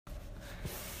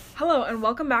Hello, and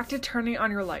welcome back to Turning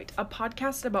on Your Light, a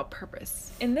podcast about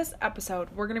purpose. In this episode,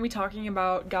 we're going to be talking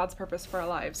about God's purpose for our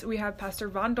lives. We have Pastor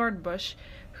Von Dornbush,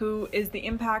 who is the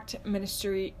Impact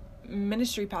Ministry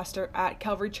pastor at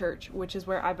Calvary Church, which is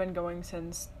where I've been going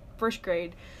since first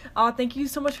grade. Thank you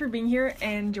so much for being here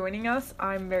and joining us.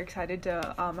 I'm very excited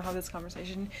to have this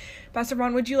conversation. Pastor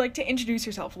Von, would you like to introduce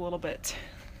yourself a little bit?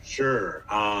 Sure.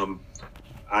 I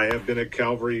have been at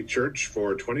Calvary Church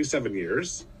for 27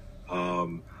 years.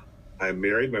 I'm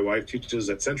married. My wife teaches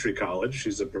at Century College.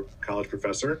 She's a college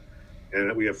professor.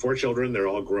 And we have 4 children. They're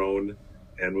all grown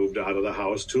and moved out of the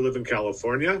house. 2 live in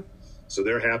California. So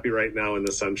they're happy right now in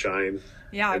the sunshine.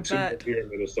 Yeah, and 2 live here in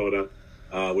Minnesota,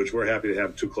 which we're happy to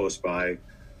have 2 close by.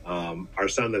 Our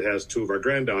son that has 2 of our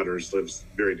granddaughters lives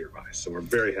very nearby. So we're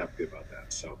very happy about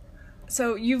that.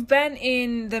 So you've been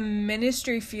in the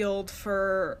ministry field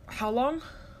for how long?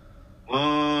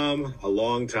 A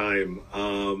long time.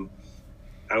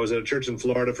 I was at a church in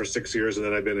Florida for 6 years, and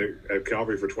then I've been at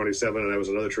Calvary for 27, and I was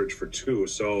at another church for 2.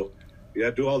 So, yeah,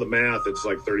 do all the math, it's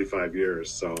like 35 years.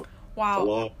 So, wow. It's a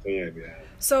long time, yeah.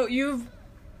 So you've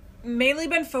mainly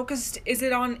been focused, is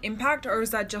it on impact, or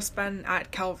has that just been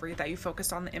at Calvary that you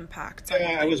focused on the impact?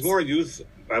 Yeah, I was more youth.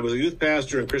 I was a youth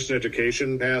pastor and Christian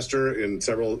education pastor in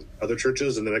several other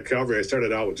churches, and then at Calvary I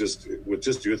started out with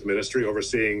just youth ministry,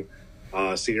 overseeing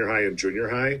senior high and junior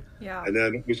high. Yeah. And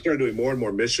then we started doing more and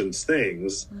more missions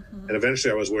things. Mm-hmm. And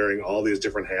eventually I was wearing all these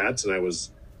different hats and I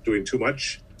was doing too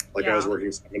much. I was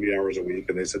working 70 hours a week,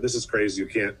 and they said, this is crazy. You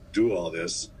can't do all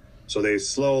this. So they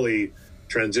slowly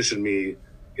transitioned me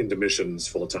into missions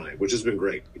full time, which has been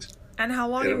great. And how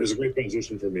long? And it was a great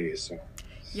transition for me. So.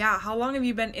 Yeah. How long have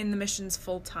you been in the missions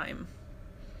full time?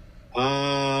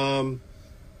 Let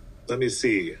me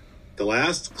see. The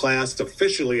last class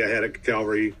officially I had at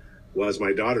Calvary was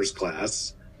my daughter's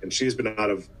class, and she's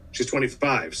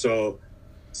 25, so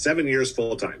 7 years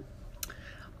full time.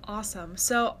 Awesome.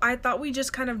 So I thought we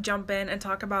just kind of jump in and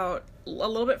talk about a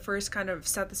little bit first, kind of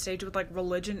set the stage with like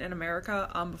religion in America,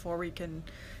 before we can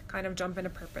kind of jump into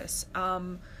purpose.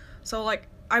 So like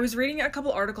I was reading a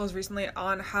couple articles recently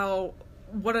on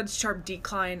what a sharp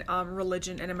decline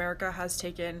religion in America has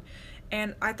taken,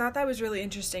 and I thought that was really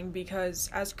interesting because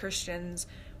as Christians,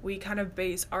 we kind of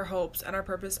base our hopes and our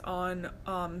purpose on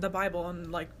the Bible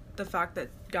and like the fact that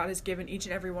God has given each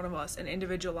and every one of us an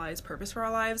individualized purpose for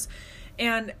our lives.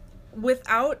 And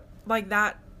without like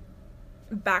that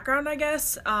background, I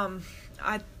guess, I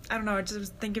don't know, I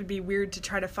just think it'd be weird to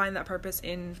try to find that purpose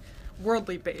in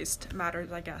worldly based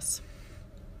matters, I guess.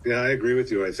 Yeah, I agree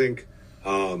with you. I think,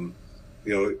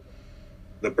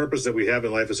 the purpose that we have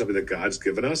in life is something that God's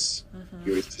given us. Mm-hmm.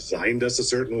 He's designed us a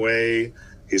certain way.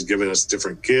 He's given us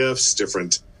different gifts,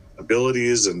 different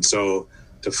abilities. And so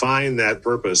to find that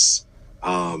purpose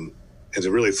and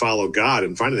to really follow God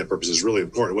and finding that purpose is really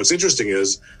important. What's interesting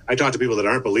is I talk to people that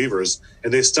aren't believers,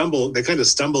 and they kind of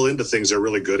stumble into things they're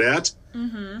really good at.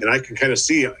 Mm-hmm. And I can kind of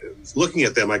see, looking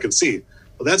at them, I can see,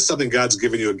 well, that's something God's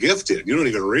given you a gift in. You don't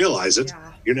even realize it.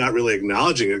 Yeah. You're not really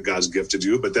acknowledging that God's gifted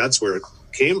you, but that's where it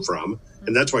came from. Mm-hmm.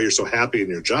 And that's why you're so happy in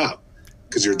your job,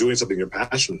 because you're doing something you're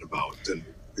passionate about. And,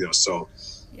 so...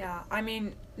 Yeah, I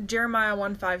mean, Jeremiah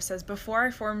 1:5 says, "Before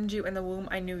I formed you in the womb,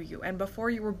 I knew you, and before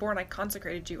you were born, I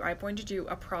consecrated you. I appointed you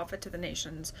a prophet to the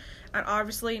nations." And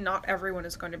obviously, not everyone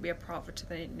is going to be a prophet to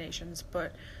the nations,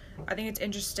 but I think it's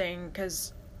interesting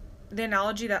because the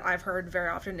analogy that I've heard very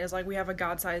often is like we have a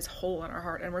God-sized hole in our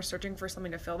heart, and we're searching for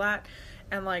something to fill that.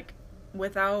 And like,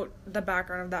 without the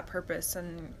background of that purpose,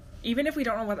 and even if we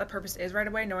don't know what that purpose is right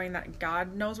away, knowing that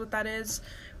God knows what that is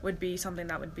would be something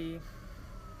that would be,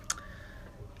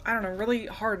 I don't know, really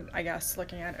hard, I guess,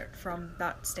 looking at it from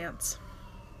that stance.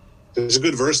 There's a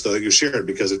good verse, though, that you shared,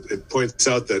 because it points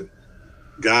out that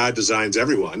God designs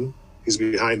everyone. He's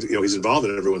behind, he's involved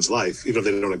in everyone's life, even if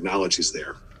they don't acknowledge he's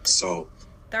there. So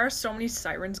there are so many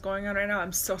sirens going on right now.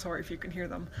 I'm so sorry if you can hear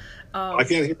them. I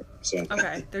can't hear them. So.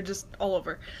 Okay, they're just all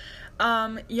over.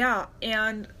 Yeah,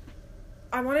 and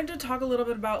I wanted to talk a little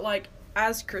bit about, like,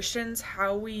 as Christians,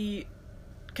 how we...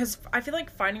 Because I feel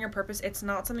like finding your purpose, it's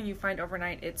not something you find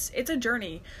overnight. It's a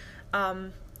journey.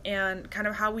 And kind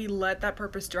of how we let that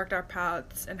purpose direct our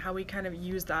paths and how we kind of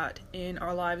use that in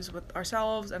our lives with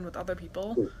ourselves and with other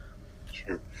people.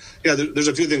 Sure. Yeah, there's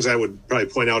a few things I would probably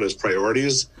point out as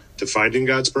priorities to finding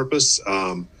God's purpose.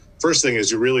 First thing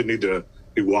is you really need to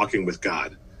be walking with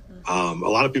God. Mm-hmm. A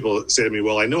lot of people say to me,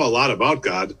 well, I know a lot about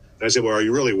God. And I say, well, are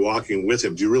you really walking with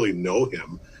him? Do you really know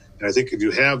him? And I think if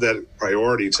you have that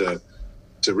priority to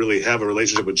really have a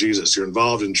relationship with Jesus, you're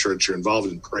involved in church, you're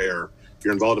involved in prayer,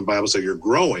 you're involved in Bible study, you're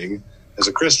growing as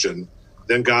a Christian,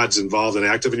 then God's involved and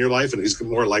active in your life, and he's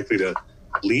more likely to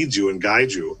lead you and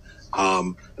guide you.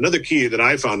 Another key that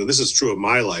I found, and this is true of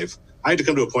my life, I had to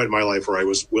come to a point in my life where I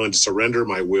was willing to surrender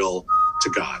my will to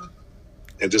God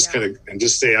and just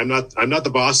just say, I'm not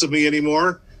the boss of me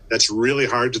anymore. That's really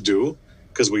hard to do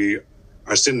because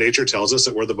our sin nature tells us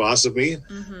that we're the boss of me.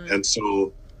 Mm-hmm. And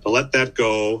so to let that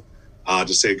go,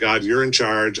 to say, God, you're in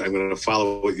charge. I'm going to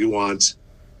follow what you want.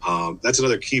 That's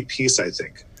another key piece, I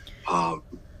think,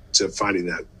 to finding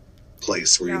that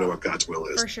place where you know what God's will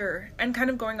is. For sure. And kind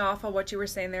of going off of what you were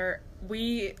saying there,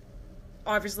 we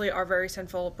obviously are very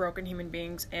sinful, broken human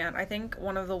beings. And I think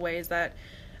one of the ways that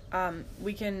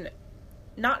we can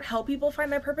not help people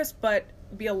find their purpose, but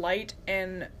be a light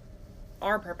in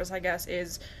our purpose, I guess,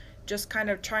 is just kind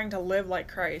of trying to live like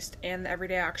Christ in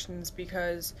everyday actions,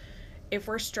 because if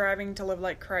we're striving to live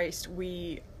like Christ,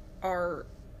 we are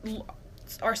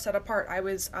set apart. I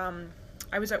was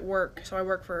at work, so I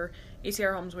work for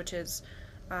ACR Homes, which is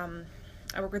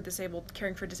I work with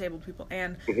caring for disabled people,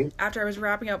 and after I was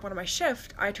wrapping up one of my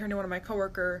shift, I turned to one of my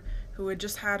coworker who had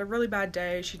just had a really bad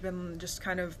day. She'd been just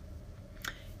kind of,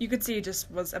 you could see it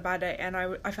just was a bad day, and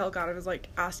I felt God. I was like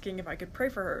asking if I could pray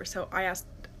for her, so I asked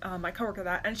my coworker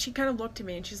that, and she kind of looked at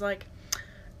me and she's like,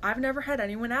 I've never had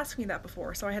anyone ask me that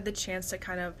before. So I had the chance to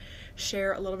kind of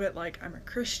share a little bit, like, I'm a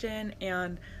Christian,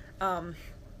 and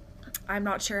I'm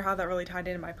not sure how that really tied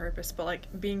into my purpose, but like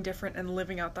being different and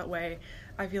living out that way,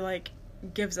 I feel like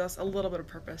gives us a little bit of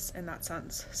purpose in that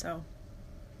sense. So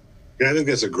yeah, I think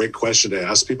that's a great question to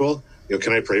ask people.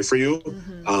 Can I pray for you?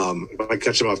 Mm-hmm. I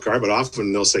catch them off guard, but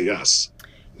often they'll say yes.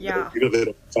 Yeah. Even if they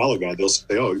don't follow God, they'll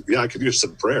say, oh yeah, I could use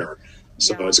some prayer.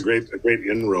 So it's a great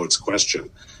inroads question.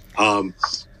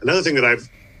 Another thing that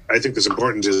I think is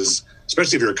important is,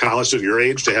 especially if you're a college student your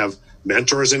age, to have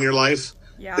mentors in your life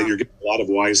that you're getting a lot of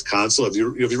wise counsel. If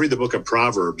you read the book of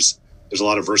Proverbs, there's a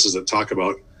lot of verses that talk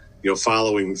about,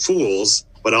 following fools,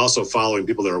 but also following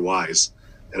people that are wise.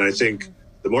 And I think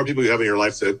the more people you have in your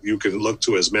life that you can look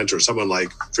to as mentors, someone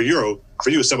like, for you,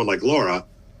 someone like Laura,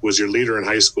 who was your leader in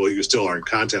high school, you still are in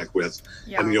contact with.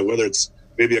 Yeah. And, whether it's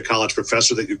maybe a college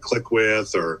professor that you click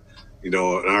with, or, an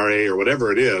RA or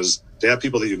whatever it is, to have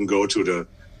people that you can go to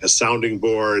as sounding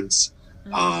boards.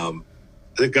 I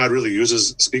think God really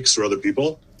speaks through other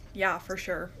people. Yeah, for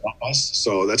sure.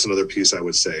 So that's another piece I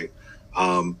would say.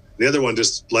 The other one,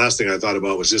 just last thing I thought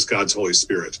about, was just God's Holy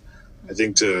Spirit. I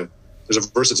think there's a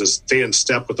verse that says, stay in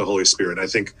step with the Holy Spirit. I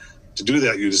think to do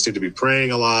that, you just need to be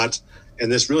praying a lot,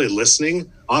 and this really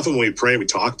listening. Often when we pray, we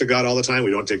talk to God all the time. We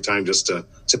don't take time just to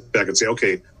sit back and say,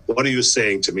 okay, what are you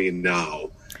saying to me now?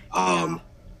 And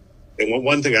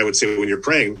one thing I would say when you're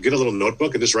praying, get a little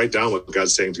notebook and just write down what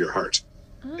God's saying to your heart.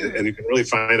 And you can really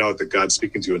find out that God's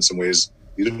speaking to you in some ways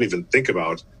you didn't even think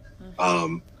about,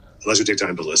 unless you take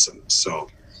time to listen. So,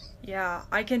 yeah,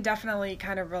 I can definitely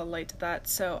kind of relate to that.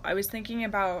 So I was thinking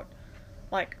about,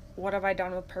 like, what have I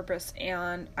done with purpose?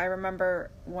 And I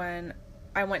remember when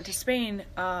I went to Spain,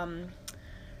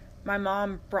 my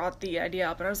mom brought the idea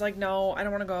up, and I was like, no, I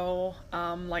don't want to go.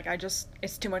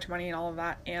 It's too much money and all of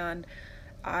that. And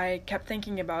I kept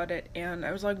thinking about it, and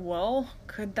I was like, well,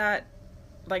 could that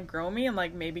grow me, and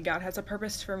maybe God has a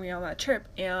purpose for me on that trip?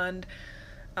 And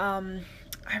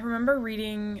I remember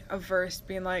reading a verse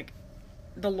being like,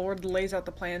 the Lord lays out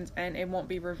the plans and it won't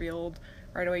be revealed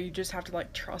right away. You just have to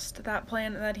trust that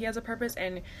plan and that he has a purpose.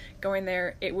 And going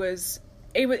there, it was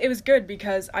good,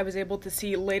 because I was able to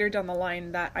see later down the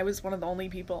line that I was one of the only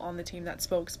people on the team that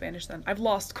spoke Spanish then. I've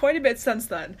lost quite a bit since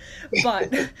then,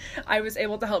 but I was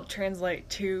able to help translate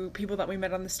to people that we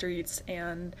met on the streets.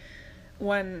 And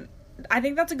I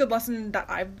think that's a good lesson that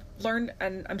I've learned,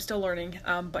 and I'm still learning,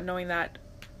 but knowing that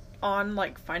on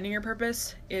finding your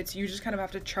purpose, you just kind of have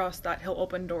to trust that he'll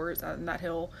open doors and that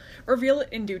he'll reveal it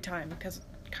in due time, because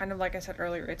kind of like I said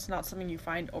earlier, it's not something you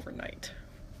find overnight.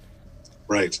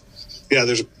 Right. Yeah,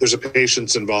 there's a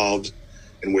patience involved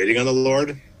in waiting on the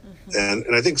Lord.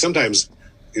 And I think sometimes,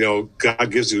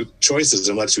 God gives you choices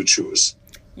and lets you choose.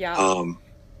 Yeah.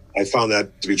 I found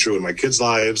that to be true in my kids'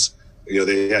 lives.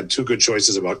 They had two good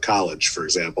choices about college, for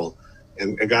example,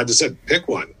 and God just said, pick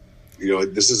one.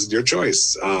 This is your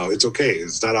choice. It's okay.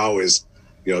 It's not always,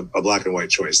 a black and white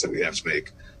choice that we have to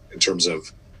make in terms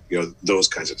of, those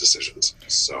kinds of decisions.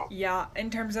 So yeah, in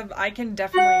terms of, I can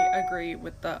definitely agree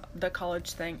with the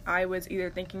college thing. I was either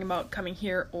thinking about coming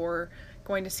here or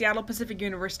going to Seattle Pacific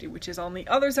University, which is on the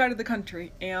other side of the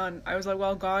country. And I was like,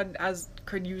 well, God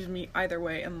could use me either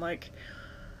way. And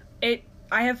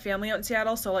I have family out in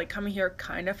Seattle, so coming here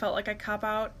kind of felt like a cop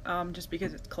out, just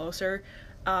because it's closer.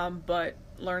 But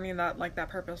learning that that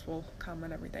purpose will come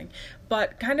and everything.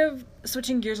 But kind of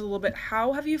switching gears a little bit,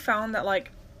 how have you found that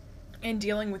in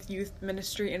dealing with youth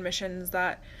ministry and missions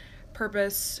that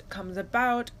purpose comes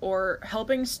about, or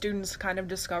helping students kind of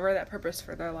discover that purpose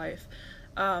for their life.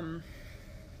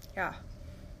 Yeah.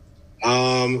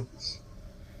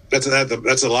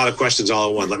 That's a lot of questions all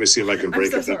in one. Let me see if I can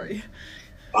break I'm so it sorry.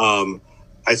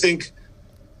 I think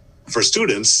for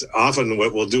students, often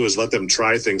what we'll do is let them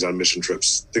try things on mission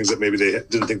trips, things that maybe they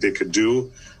didn't think they could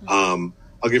do.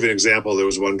 I'll give you an example. There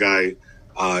was one guy,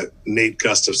 Nate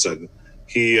Gustafson.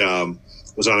 He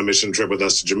was on a mission trip with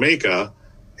us to Jamaica,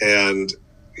 and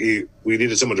we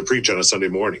needed someone to preach on a Sunday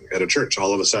morning at a church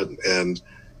all of a sudden. And,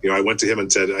 I went to him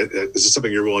and said, is this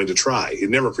something you're willing to try?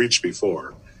 He'd never preached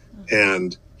before.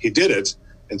 And he did it.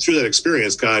 And through that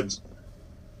experience, God,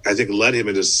 I think, led him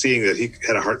into seeing that he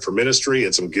had a heart for ministry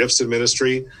and some gifts in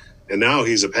ministry. And now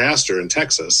he's a pastor in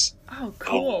Texas. Oh,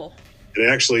 cool.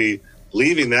 And actually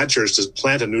leaving that church to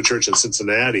plant a new church in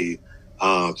Cincinnati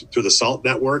through the SALT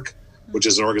Network, which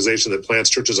is an organization that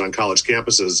plants churches on college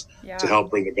campuses to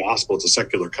help bring the gospel to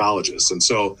secular colleges. And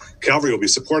so Calvary will be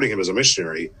supporting him as a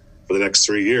missionary for the next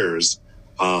 3 years.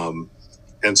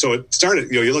 And so it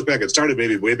started, you look back, it started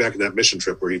maybe way back in that mission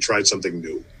trip where he tried something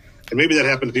new. And maybe that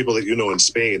happened to people that in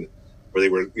Spain, where they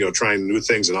were, trying new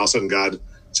things. And all of a sudden God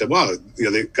said, wow,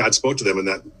 God spoke to them in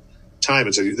that time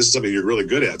and said, this is something you're really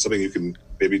good at, something you can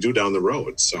maybe do down the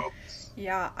road. So,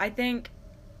 yeah, I think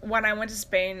when I went to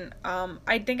Spain,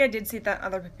 I think I did see that in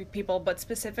other people, but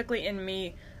specifically in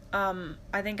me,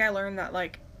 I think I learned that,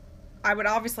 I would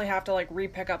obviously have to,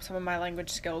 re-pick up some of my language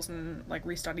skills and,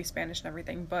 restudy Spanish and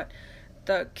everything, but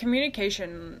the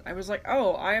communication, I was like,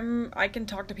 oh, I can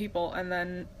talk to people, and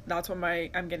then that's when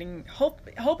I'm getting,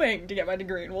 hoping to get my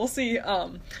degree, and we'll see,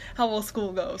 how well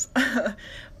school goes.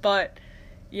 But,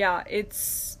 yeah,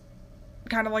 it's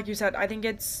kind of like you said, I think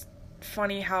it's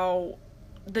funny how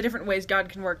the different ways God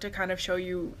can work to kind of show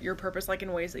you your purpose,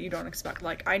 in ways that you don't expect.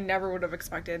 I never would have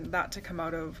expected that to come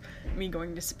out of me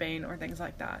going to Spain or things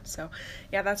like that. So,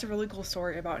 yeah, that's a really cool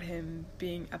story about him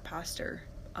being a pastor.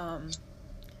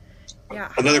 Yeah.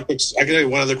 I can tell you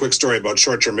one other quick story about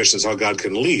short-term missions, how God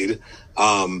can lead.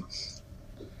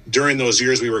 During those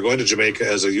years we were going to Jamaica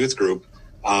as a youth group,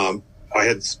 I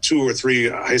had 2 or 3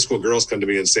 high school girls come to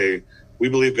me and say, we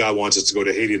believe God wants us to go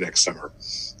to Haiti next summer.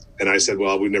 And I said,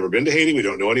 well, we've never been to Haiti. We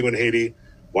don't know anyone in Haiti.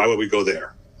 Why would we go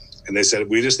there? And they said,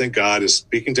 we just think God is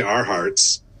speaking to our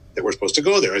hearts that we're supposed to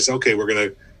go there. I said, okay, we're going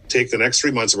to take the next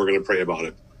 3 months and we're going to pray about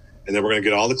it. And then we're going to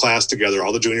get all the class together,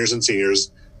 all the juniors and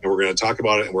seniors, and we're going to talk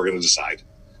about it and we're going to decide.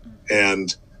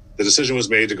 And the decision was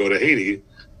made to go to Haiti.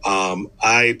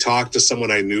 I talked to someone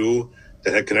I knew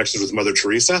that had connections with Mother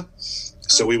Teresa.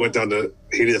 So we went down to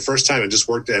Haiti the first time and just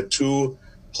worked at 2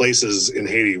 places in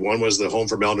Haiti. One was the Home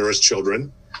for Malnourished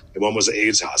Children, and one was the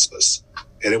AIDS hospice.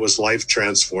 And it was life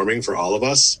transforming for all of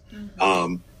us.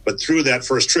 Mm-hmm. But through that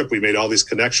first trip, we made all these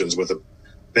connections with a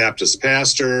Baptist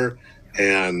pastor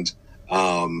and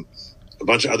a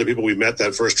bunch of other people we met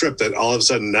that first trip, that all of a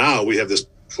sudden now we have this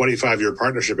 25-year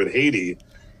partnership in Haiti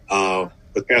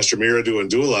with Pastor Miradu and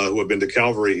Dula, who have been to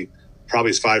Calvary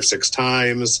probably 5-6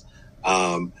 times.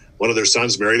 One of their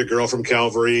sons married a girl from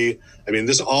Calvary. I mean,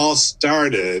 this all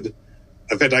started.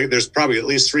 In fact, there's probably at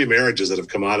least 3 marriages that have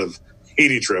come out of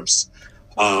Haiti trips.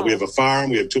 We have a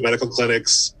farm. We have 2 medical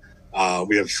clinics.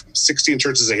 We have 16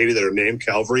 churches in Haiti that are named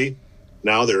Calvary.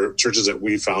 Now they're churches that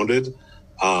we founded.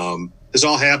 This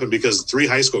all happened because 3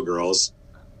 high school girls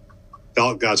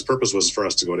felt God's purpose was for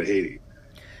us to go to Haiti.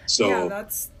 So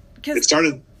it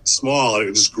started small and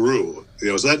it just grew.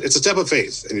 So that it's a step of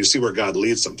faith, and you see where God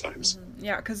leads sometimes. Mm-hmm.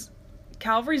 Yeah, because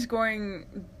Calvary's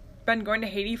been going to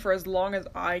Haiti for as long as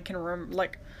I can remember,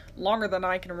 longer than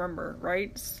I can remember,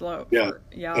 right? So yeah.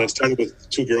 And it started with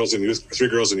 3 girls in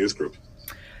youth group.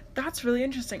 That's really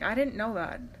interesting. I didn't know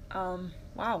that.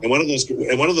 Wow. And one of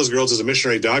those girls is a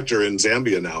missionary doctor in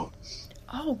Zambia now.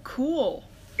 Oh, cool.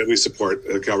 That we support,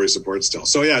 Calvary supports still.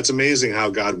 So yeah, it's amazing how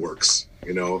God works.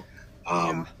 When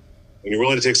you're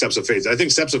willing to take steps of faith. I think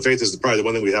steps of faith is probably the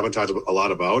one thing we haven't talked a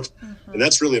lot about. Mm-hmm. And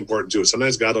that's really important too.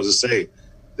 Sometimes God will just say,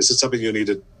 this is something you need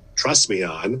to trust me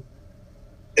on.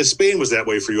 And Spain was that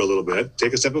way for you a little bit.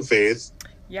 Take a step of faith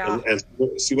and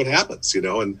see what happens,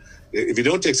 And if you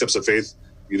don't take steps of faith,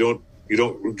 you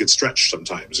don't get stretched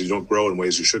sometimes. You don't grow in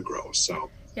ways you should grow.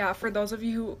 So yeah, for those of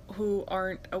you who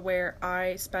aren't aware,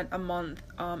 I spent a month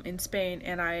in Spain,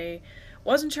 and I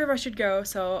wasn't sure if I should go,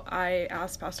 so I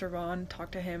asked Pastor Vaughn,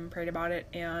 talked to him, prayed about it,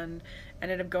 and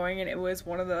ended up going, and it was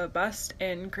one of the best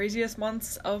and craziest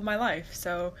months of my life.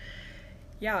 So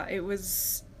yeah, it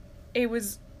was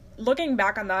looking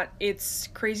back on that, it's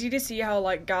crazy to see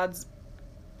how God's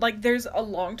there's a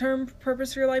long-term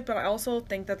purpose for your life, but I also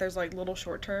think that there's little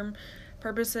short-term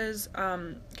purposes,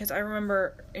 because I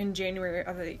remember in January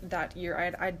of that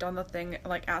year, I'd done the thing,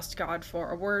 like, asked God for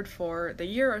a word for the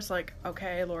year. I was like,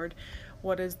 okay, Lord,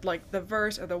 what is, like, the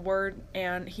verse or the word?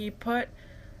 And he put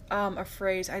a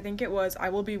phrase, I think it was, I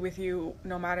will be with you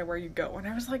no matter where you go. And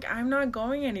I was like, I'm not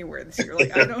going anywhere this year.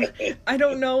 Like, I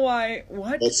don't know why,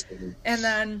 what? And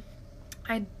then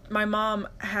my mom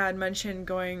had mentioned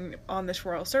going on this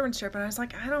Royal Servants trip, and I was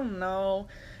like, I don't know.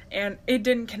 And it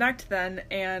didn't connect then,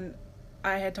 and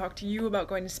I had talked to you about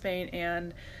going to Spain,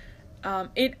 and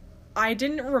I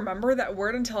didn't remember that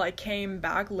word until I came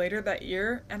back later that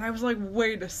year, and I was like,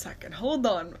 wait a second, hold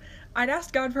on. I'd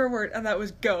asked God for a word, and that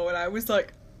was go, and I was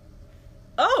like,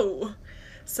 oh!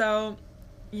 So,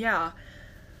 yeah.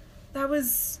 That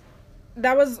was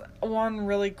one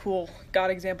really cool God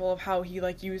example of how he,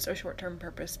 like, used a short-term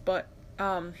purpose, but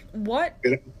what?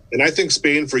 And I think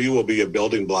Spain for you will be a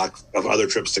building block of other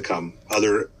trips to come. Not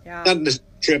just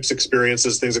trips,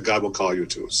 experiences, things that God will call you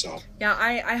to. So yeah,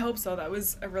 I hope so. That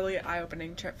was a really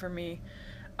eye-opening trip for me.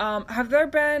 Have there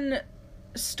been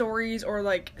stories or,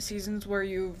 like, seasons where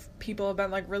people have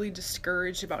been, like, really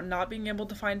discouraged about not being able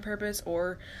to find purpose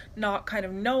or not kind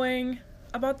of knowing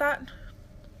about that?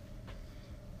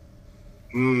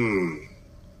 Good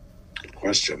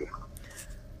question.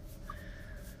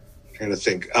 Trying to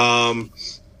think. I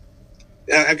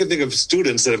can think of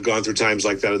students that have gone through times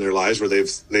like that in their lives where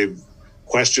they've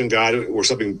questioned God, where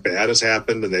something bad has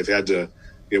happened, and they've had to.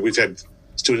 We've had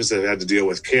students that have had to deal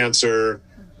with cancer,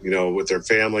 with their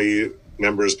family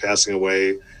members passing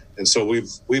away, and so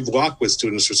we've walked with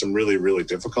students through some really, really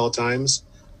difficult times,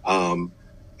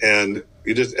 and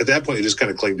you just at that point you just kind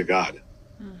of cling to God.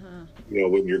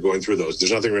 When you're going through those,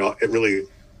 there's nothing real.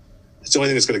 It's the only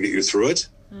thing that's going to get you through it.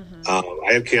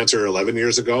 I had cancer 11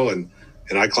 years ago, and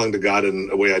I clung to God in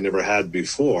a way I never had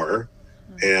before.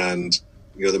 And,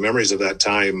 the memories of that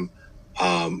time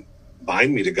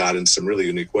bind me to God in some really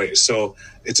unique ways. So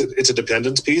it's a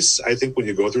dependence piece. I think when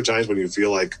you go through times when you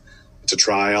feel like it's a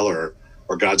trial or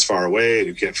God's far away and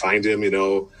you can't find him, it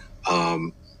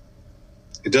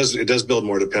does build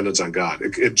more dependence on God.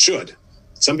 It should.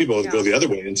 Some people go the other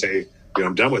way and say,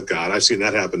 I'm done with God. I've seen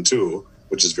that happen too,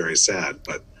 which is very sad,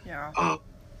 but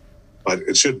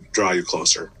it should draw you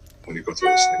closer when you go through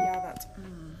this thing. Yeah, that's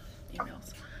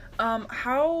emails.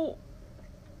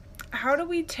 How do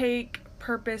we take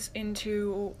purpose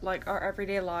into, like, our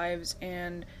everyday lives,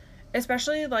 and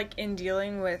especially, like, in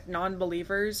dealing with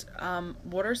non-believers?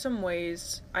 What are some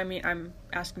ways? I mean, I'm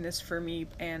asking this for me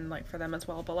and, like, for them as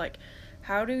well, but, like,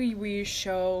 how do we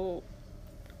show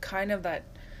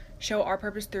our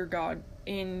purpose through God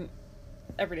in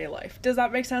everyday life? Does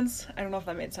that make sense? I don't know if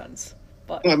that made sense,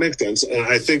 but that makes sense. And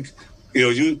I think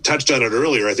you touched on it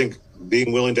earlier. I think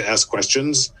being willing to ask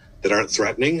questions that aren't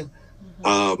threatening.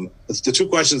 It's the two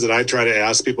questions that I try to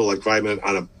ask people, like, if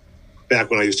I'm back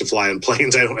when I used to fly on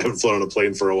planes. I haven't flown on a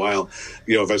plane for a while.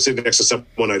 If I'm sitting next to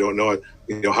someone I don't know,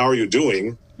 how are you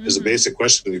doing is a basic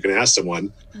question you can ask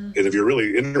someone. And if you're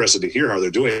really interested to hear how they're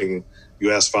doing,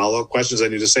 you ask follow-up questions,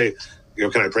 and you just say,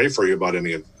 can I pray for you about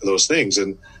any of those things?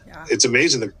 And it's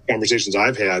amazing the conversations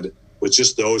I've had with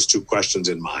just those two questions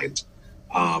in mind.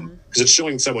 Because it's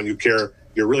showing someone you care,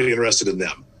 you're really interested in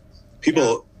them.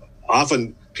 People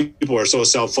are so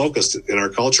self-focused in our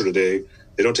culture today,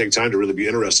 they don't take time to really be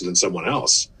interested in someone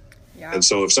else. Yeah. And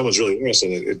so if someone's really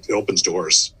interested, it opens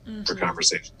doors for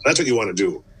conversation. That's what you want to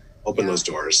do, open those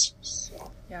doors.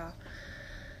 So. Yeah.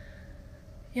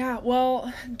 Yeah,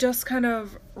 well, just kind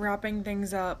of wrapping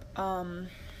things up,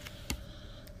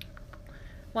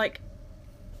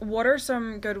 what are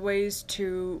some good ways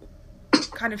to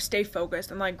kind of stay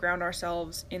focused and, like, ground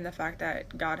ourselves in the fact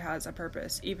that God has a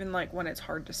purpose, even, like, when it's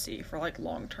hard to see for, like,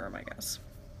 long term, I guess?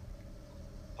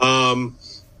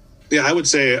 I would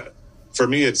say for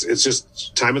me, it's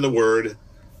just time in the Word,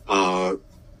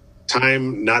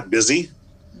 time not busy,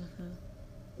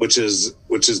 which has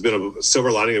been a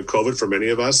silver lining of COVID for many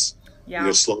of us.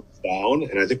 Yeah. Slow down,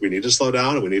 and I think we need to slow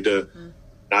down, and we need to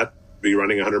not be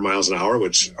running 100 miles an hour,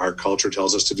 which our culture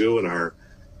tells us to do, and you know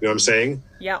what I'm saying?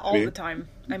 Yeah, all the time.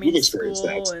 I mean, you've experienced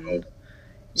that.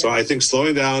 So I think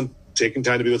slowing down, taking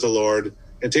time to be with the Lord,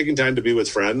 and taking time to be with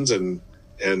friends, and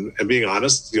being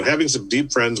honest. Having some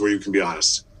deep friends where you can be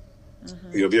honest.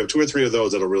 If you have 2 or 3 of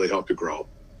those, that'll really help you grow.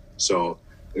 So,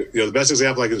 the best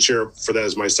example I can share for that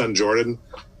is my son Jordan,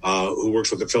 who works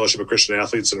with the Fellowship of Christian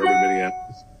Athletes in urban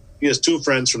Minneapolis. He has 2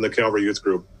 friends from the Calvary Youth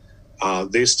Group.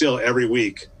 They still every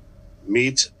week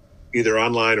meet either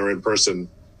online or in person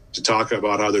to talk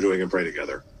about how they're doing and pray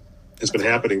together. It's been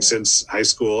happening since high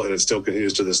school, and it still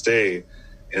continues to this day.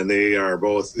 And they're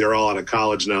all out of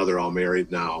college now. They're all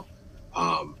married now.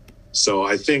 So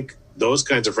I think those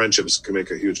kinds of friendships can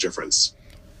make a huge difference.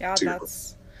 Yeah,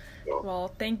 that's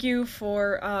well, thank you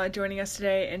for joining us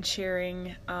today and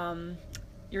sharing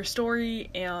your story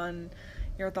and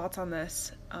your thoughts on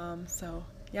this. So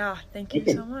yeah, thank you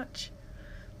so much.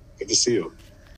 Good to see you.